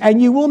keep you,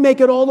 and you will make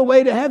it all the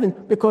way to heaven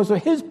because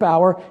of His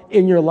power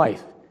in your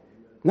life.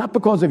 Not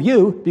because of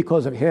you,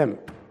 because of Him.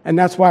 And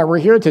that's why we're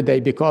here today,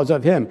 because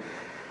of Him.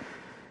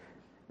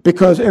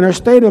 Because in our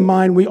state of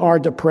mind, we are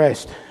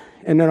depressed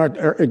and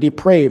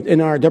depraved. In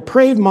our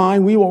depraved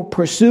mind, we will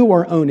pursue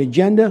our own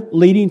agenda,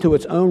 leading to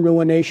its own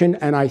ruination.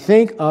 And I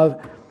think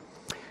of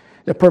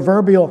the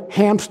proverbial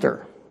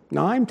hamster.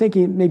 Now, I'm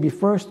thinking maybe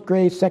first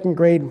grade, second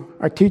grade,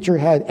 our teacher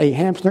had a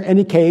hamster in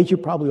a cage. You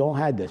probably all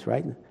had this,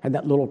 right? Had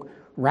that little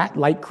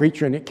rat-like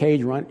creature in a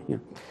cage run. You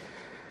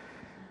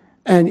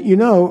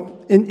know.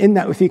 And, in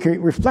that, if you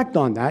can reflect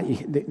on that,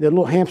 the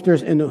little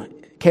hamster's in the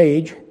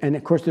cage, and,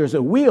 of course, there's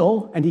a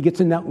wheel, and he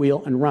gets in that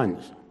wheel and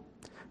runs.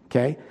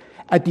 Okay?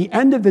 At the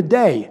end of the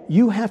day,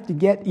 you have to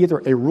get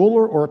either a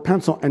ruler or a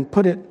pencil and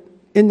put it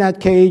in that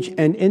cage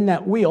and in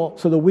that wheel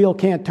so the wheel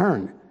can't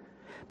turn.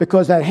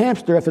 Because that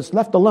hamster, if it's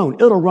left alone,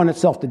 it'll run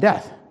itself to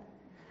death.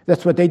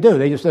 That's what they do.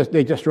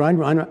 They just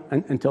run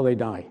until they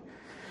die.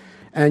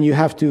 And you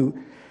have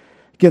to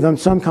give them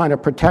some kind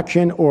of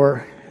protection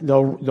or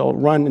they'll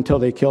run until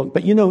they kill.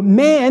 But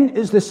man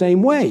is the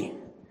same way.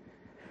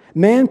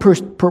 Man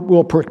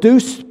will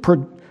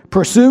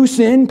pursue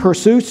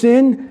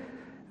sin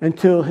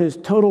until his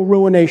total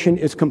ruination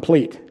is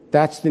complete.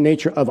 That's the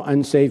nature of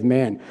unsaved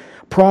man.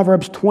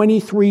 Proverbs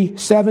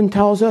 23:7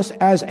 tells us,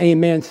 as a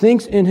man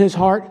thinks in his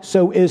heart,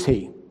 so is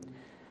he.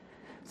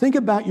 Think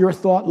about your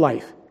thought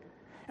life.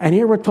 And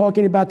here we're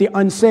talking about the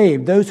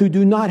unsaved, those who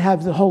do not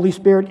have the Holy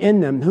Spirit in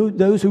them,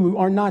 those who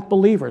are not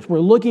believers. We're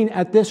looking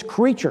at this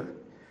creature.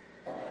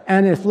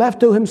 And if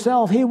left to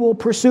himself, he will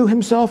pursue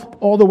himself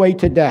all the way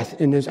to death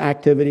in his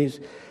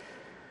activities.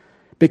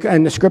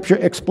 And the scripture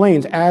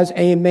explains, as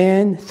a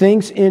man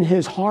thinks in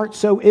his heart,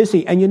 so is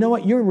he. And you know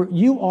what?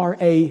 You are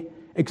an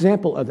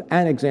example of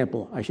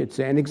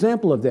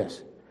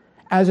this.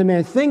 As a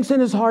man thinks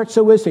in his heart,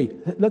 so is he.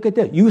 Look at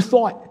this. You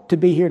thought to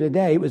be here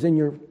today. It was in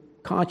your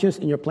conscience,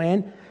 in your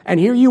plan. And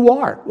here you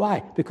are.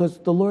 Why? Because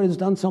the Lord has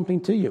done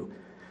something to you.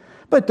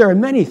 But there are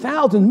many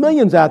thousands,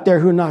 millions out there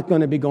who are not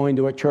going to be going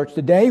to a church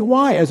today.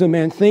 Why? As a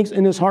man thinks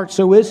in his heart,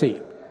 so is he.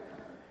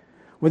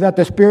 Without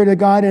the Spirit of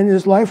God in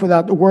his life,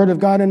 without the Word of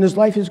God in his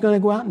life, he's going to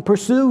go out and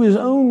pursue his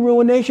own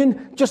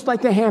ruination, just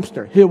like the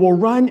hamster. He will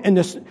run in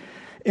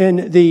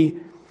the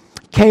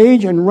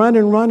cage and run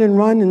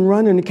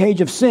in the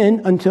cage of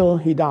sin until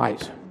he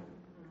dies.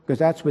 Because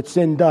that's what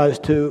sin does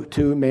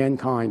to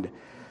mankind.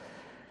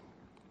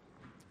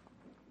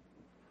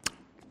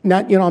 Now,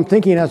 I'm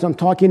thinking as I'm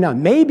talking now,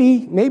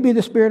 maybe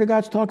the Spirit of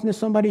God's talking to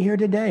somebody here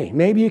today.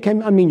 Maybe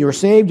you're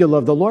saved, you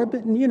love the Lord,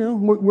 but,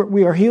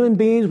 we are human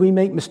beings, we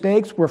make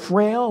mistakes, we're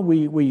frail,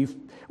 we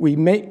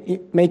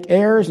make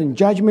errors in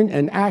judgment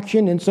and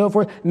action and so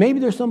forth.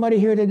 Maybe there's somebody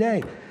here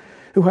today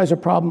who has a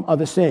problem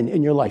of a sin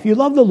in your life. You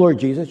love the Lord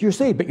Jesus, you're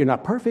saved, but you're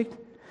not perfect.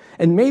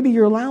 And maybe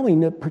you're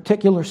allowing a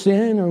particular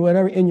sin or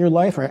whatever in your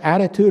life or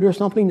attitude or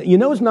something that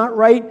is not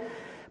right,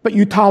 but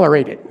you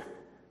tolerate it.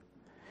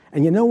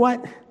 And you know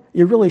what?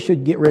 You really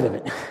should get rid of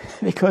it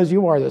because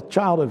you are the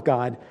child of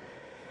God.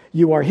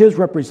 You are his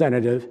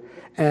representative.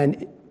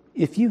 And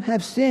if you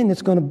have sin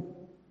that's going to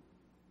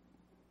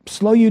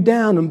slow you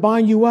down and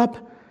bind you up,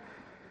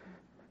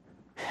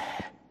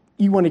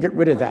 you want to get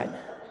rid of that.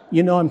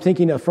 I'm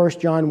thinking of 1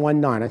 John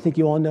 1:9. I think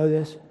you all know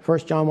this.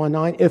 1 John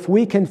 1:9. If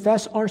we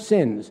confess our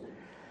sins,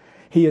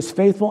 he is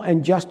faithful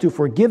and just to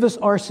forgive us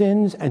our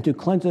sins and to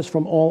cleanse us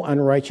from all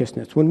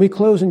unrighteousness. When we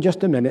close in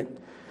just a minute,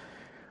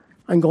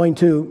 I'm going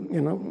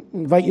to,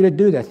 invite you to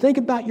do that. Think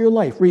about your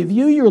life.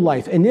 Review your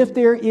life. And if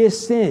there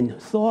is sin,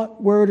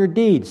 thought, word, or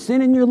deed,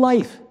 sin in your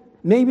life,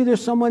 maybe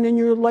there's someone in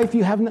your life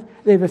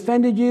they've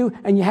offended you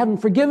and you haven't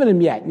forgiven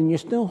them yet, and you're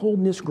still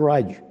holding this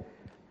grudge.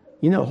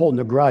 Holding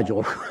a grudge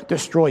will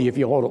destroy you if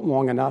you hold it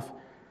long enough.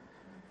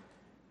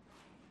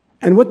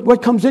 And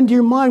what comes into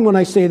your mind when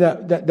I say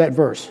that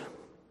verse?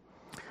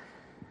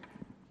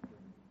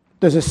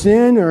 Does a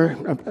sin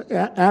or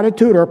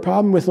attitude or a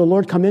problem with the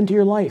Lord come into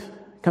your life?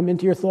 Come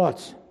into your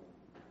thoughts?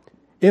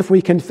 If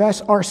we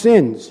confess our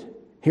sins,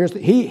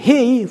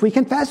 if we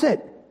confess it,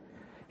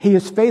 he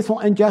is faithful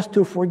and just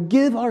to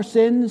forgive our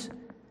sins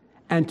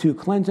and to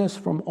cleanse us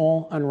from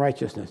all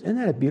unrighteousness. Isn't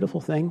that a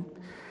beautiful thing?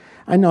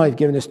 I know I've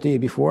given this to you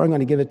before. I'm going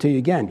to give it to you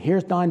again.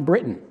 Here's Don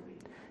Britton.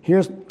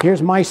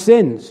 Here's my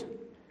sins.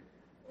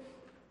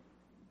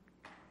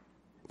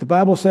 The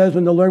Bible says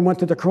when the Lord went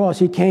to the cross,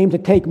 he came to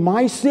take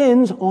my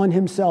sins on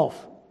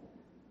himself.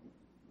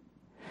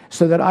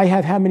 So that I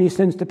have how many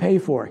sins to pay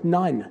for?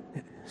 None.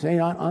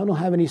 Saying, I don't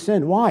have any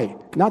sin. Why?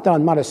 Not that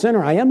I'm not a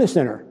sinner. I am a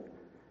sinner.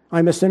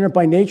 I'm a sinner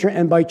by nature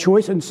and by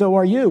choice, and so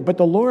are you. But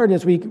the Lord,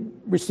 as we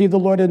receive the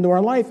Lord into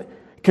our life,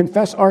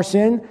 confess our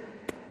sin,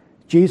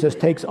 Jesus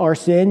takes our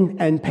sin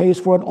and pays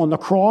for it on the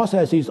cross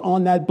as he's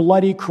on that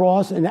bloody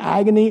cross in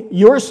agony.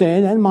 Your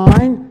sin and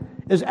mine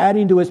is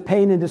adding to his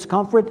pain and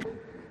discomfort,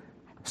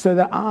 so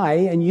that I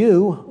and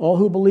you, all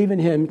who believe in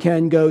him,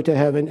 can go to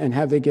heaven and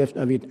have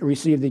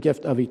receive the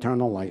gift of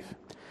eternal life.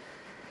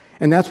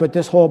 And that's what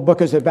this whole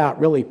book is about,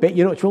 really. But,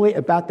 it's really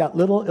about that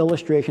little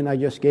illustration I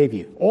just gave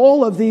you.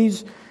 All of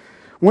these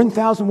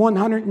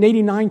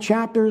 1,189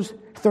 chapters,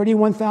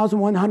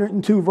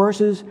 31,102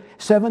 verses,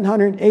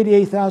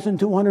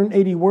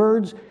 788,280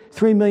 words,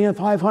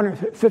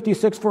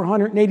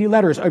 3,556,480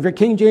 letters of your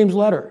King James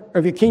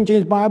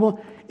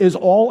Bible is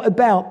all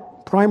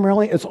about,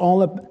 primarily, it's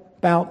all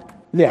about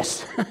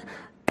this.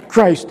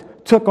 Christ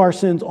took our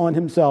sins on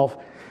himself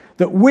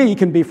that we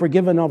can be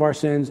forgiven of our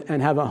sins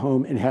and have a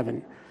home in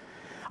heaven.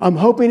 I'm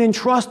hoping and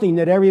trusting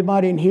that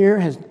everybody in here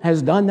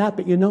has done that,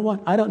 but you know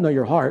what? I don't know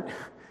your heart.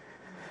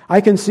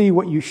 I can see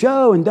what you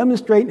show and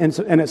demonstrate,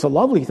 and it's a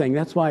lovely thing.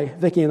 That's why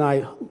Vicki and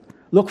I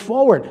look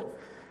forward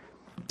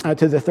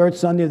to the third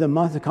Sunday of the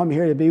month to come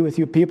here to be with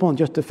you people and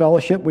just to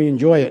fellowship. We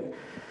enjoy it.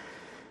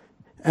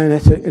 And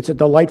it's a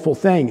delightful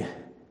thing.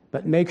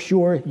 But make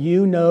sure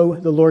you know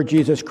the Lord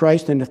Jesus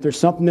Christ. And if there's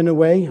something in the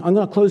way, I'm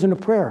going to close in a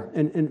prayer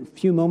in a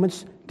few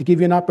moments to give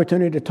you an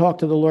opportunity to talk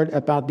to the Lord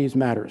about these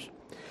matters.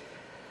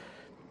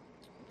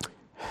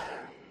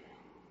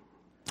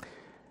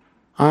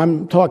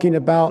 I'm talking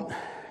about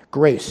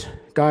grace.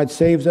 God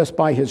saves us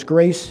by his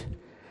grace.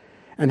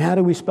 And how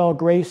do we spell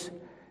grace?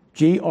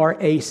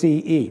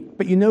 G-R-A-C-E.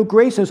 But you know,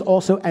 grace is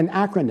also an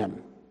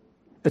acronym.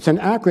 It's an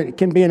acronym. It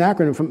can be an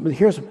acronym.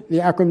 Here's the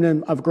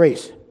acronym of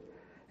grace.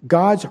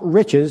 God's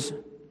riches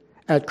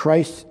at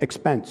Christ's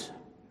expense.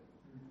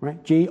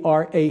 Right?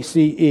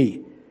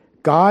 G-R-A-C-E.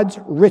 God's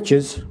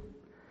riches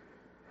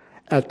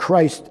at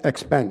Christ's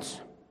expense.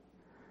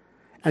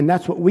 And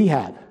that's what we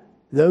have.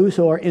 Those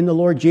who are in the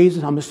Lord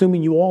Jesus, I'm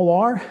assuming you all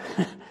are.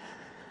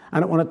 I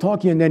don't want to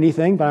talk you into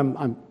anything, but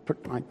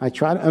I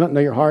try to. I don't know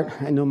your heart.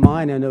 I know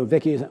mine. I know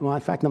Vicky's. Well,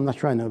 in fact, I'm not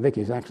trying to know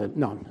Vicky's, actually.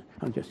 No,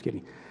 I'm just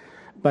kidding.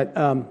 But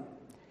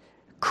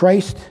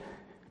Christ,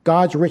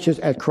 God's riches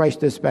at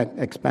Christ's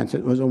expense.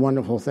 It was a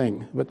wonderful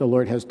thing, what the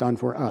Lord has done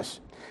for us.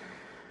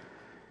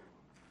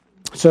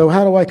 So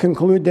how do I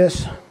conclude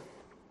this?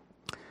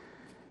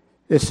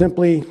 It's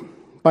simply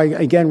by,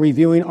 again,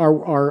 reviewing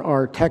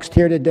our text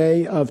here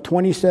today of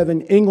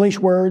 27 English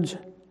words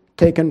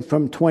taken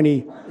from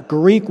 20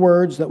 Greek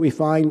words that we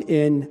find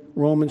in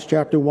Romans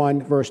chapter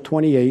 1, verse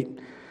 28.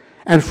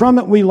 And from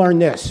it we learn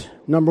this.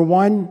 Number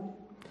one,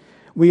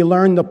 we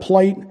learn the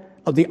plight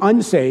of the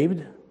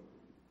unsaved.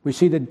 We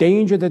see the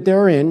danger that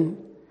they're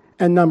in.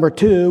 And number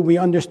two, we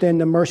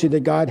understand the mercy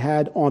that God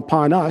had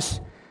upon us,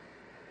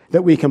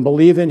 that we can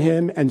believe in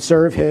him and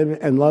serve him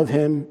and love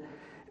him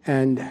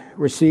and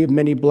receive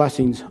many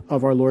blessings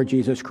of our Lord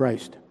Jesus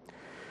Christ.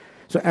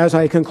 So as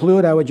I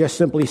conclude, I would just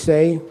simply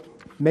say,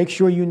 make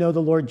sure you know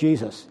the Lord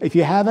Jesus. If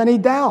you have any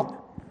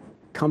doubt,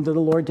 come to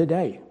the Lord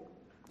today.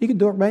 You can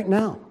do it right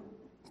now.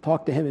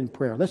 Talk to him in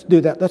prayer. Let's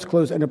do that. Let's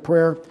close in a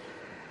prayer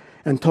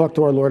and talk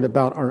to our Lord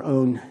about our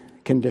own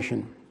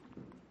condition.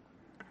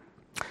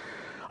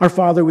 Our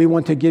Father, we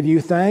want to give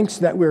you thanks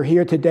that we're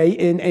here today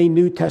in a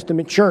New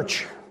Testament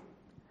church.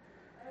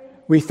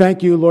 We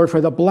thank you, Lord, for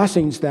the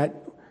blessings that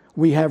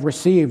we have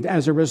received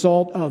as a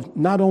result of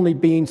not only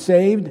being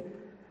saved,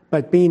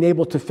 but being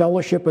able to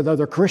fellowship with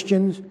other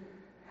Christians.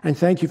 And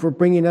thank you for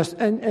bringing us,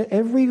 and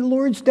every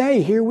Lord's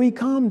Day, here we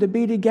come to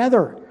be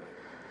together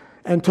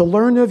and to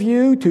learn of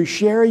you, to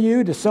share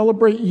you, to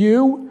celebrate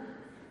you.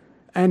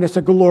 And it's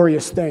a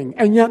glorious thing.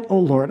 And yet, oh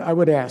Lord, I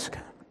would ask,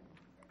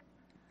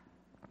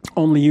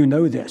 only you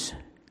know this.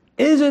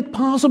 Is it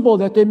possible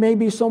that there may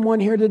be someone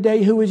here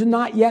today who is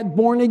not yet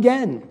born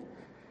again?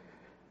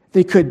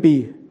 They could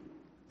be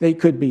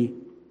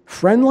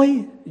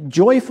friendly,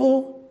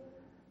 joyful,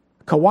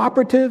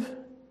 cooperative,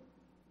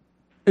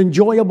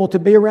 enjoyable to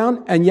be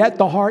around, and yet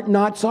the heart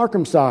not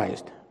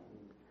circumcised.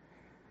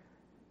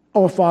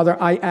 Oh, Father,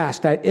 I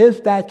ask that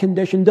if that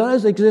condition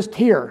does exist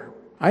here,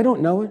 I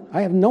don't know it,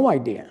 I have no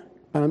idea,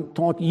 but I'm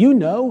talking, you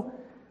know,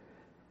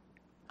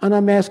 and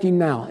I'm asking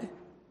now,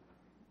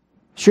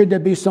 should there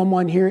be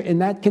someone here in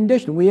that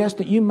condition? We ask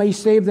that you may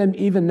save them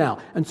even now.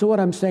 And so what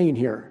I'm saying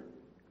here,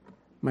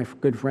 my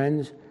good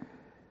friends,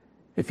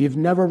 if you've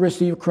never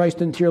received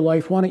Christ into your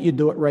life, why don't you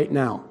do it right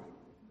now?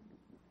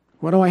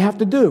 What do I have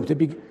to do?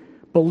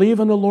 Believe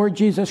in the Lord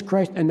Jesus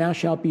Christ, and thou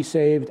shalt be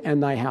saved,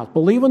 and thy house.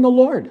 Believe in the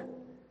Lord.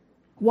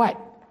 What?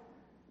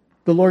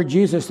 The Lord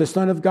Jesus, the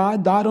Son of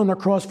God, died on the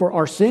cross for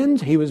our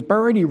sins. He was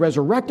buried. He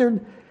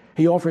resurrected.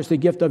 He offers the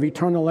gift of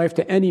eternal life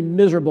to any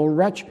miserable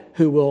wretch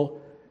who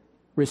will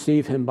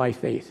receive him by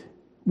faith.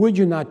 Would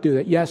you not do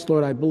that? Yes,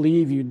 Lord, I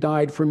believe you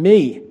died for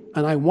me,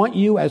 and I want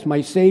you as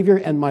my Savior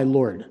and my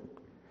Lord.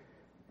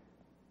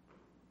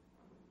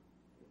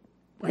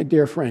 My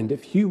dear friend,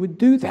 if you would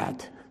do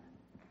that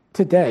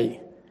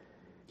today,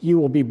 you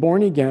will be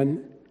born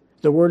again,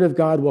 the Word of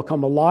God will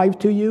come alive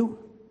to you,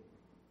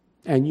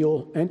 and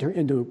you'll enter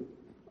into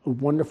a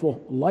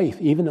wonderful life.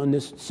 Even on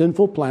this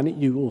sinful planet,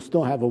 you will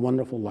still have a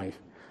wonderful life.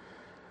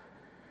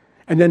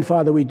 And then,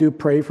 Father, we do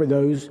pray for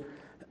those,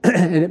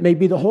 and it may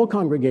be the whole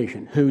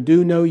congregation, who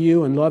do know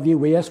you and love you.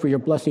 We ask for your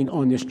blessing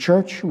on this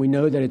church. We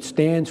know that it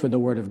stands for the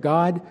Word of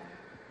God.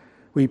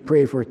 We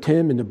pray for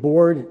Tim and the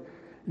board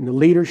and the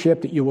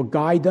leadership, that you will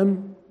guide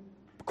them,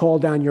 call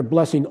down your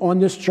blessing on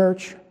this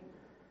church,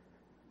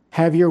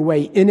 have your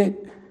way in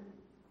it,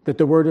 that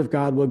the Word of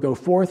God will go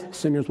forth,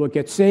 sinners will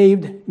get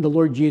saved, the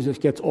Lord Jesus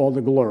gets all the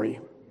glory.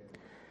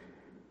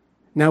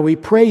 Now we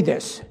pray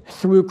this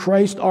through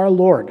Christ our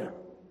Lord.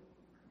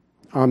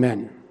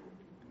 Amen.